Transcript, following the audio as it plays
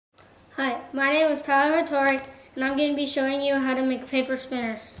Hi, my name is Tyler Torek, and I'm going to be showing you how to make paper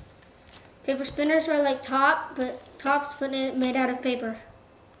spinners. Paper spinners are like tops but made out of paper.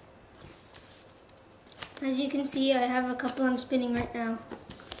 As you can see, I have a couple I'm spinning right now.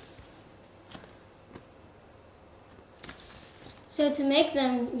 So to make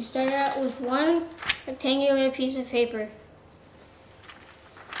them, you start out with one rectangular piece of paper,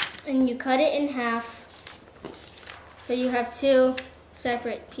 and you cut it in half so you have two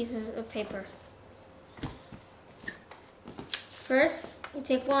separate pieces of paper. First, you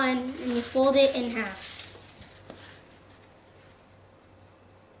take one and you fold it in half.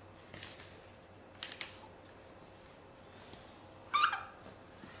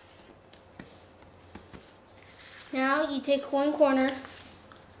 Now you take one corner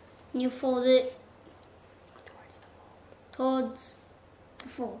and you fold it towards the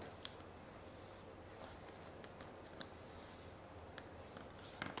fold.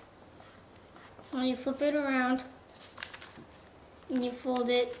 Now you flip it around and you fold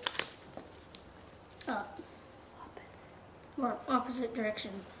it up, or opposite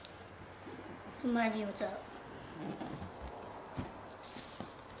direction. From my view, it's up.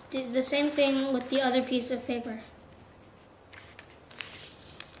 Do the same thing with the other piece of paper.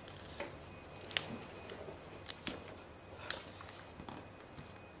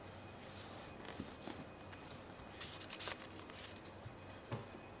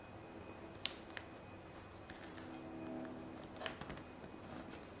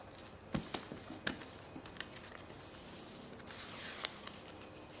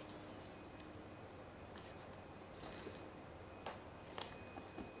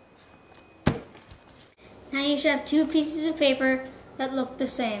 Now you should have two pieces of paper that look the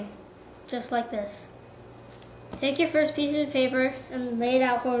same, just like this. Take your first piece of paper and lay it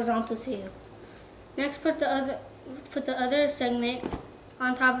out horizontal to you. Next, put the other segment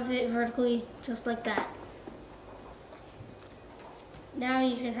on top of it vertically, just like that. Now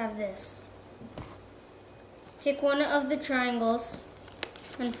you should have this. Take one of the triangles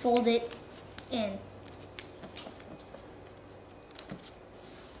and fold it in.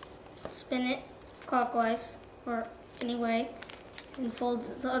 Spin it clockwise or any way and fold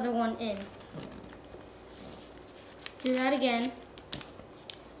the other one in. Do that again.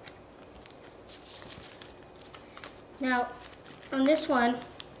 Now on this one,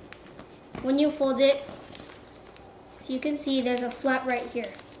 when you fold it, you can see there's a flap right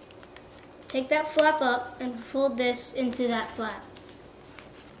here. Take that flap up and fold this into that flap.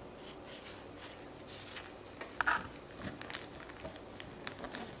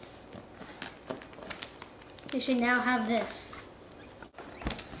 You should now have this.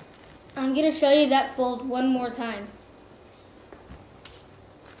 I'm going to show you that fold one more time.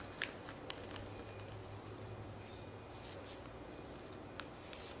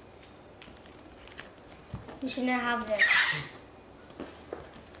 You should now have this.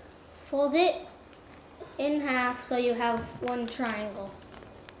 Fold it in half so you have one triangle.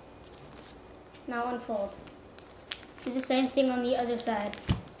 Now unfold. Do the same thing on the other side.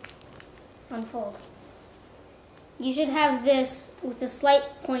 Unfold. You should have this with a slight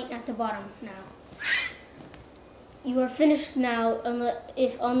point at the bottom now. You are finished now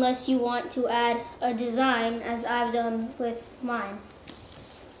unless you want to add a design as I've done with mine.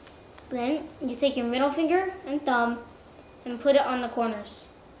 Then you take your middle finger and thumb and put it on the corners.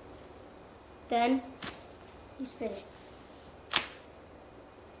 Then you spin it.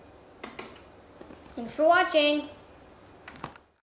 Thanks for watching.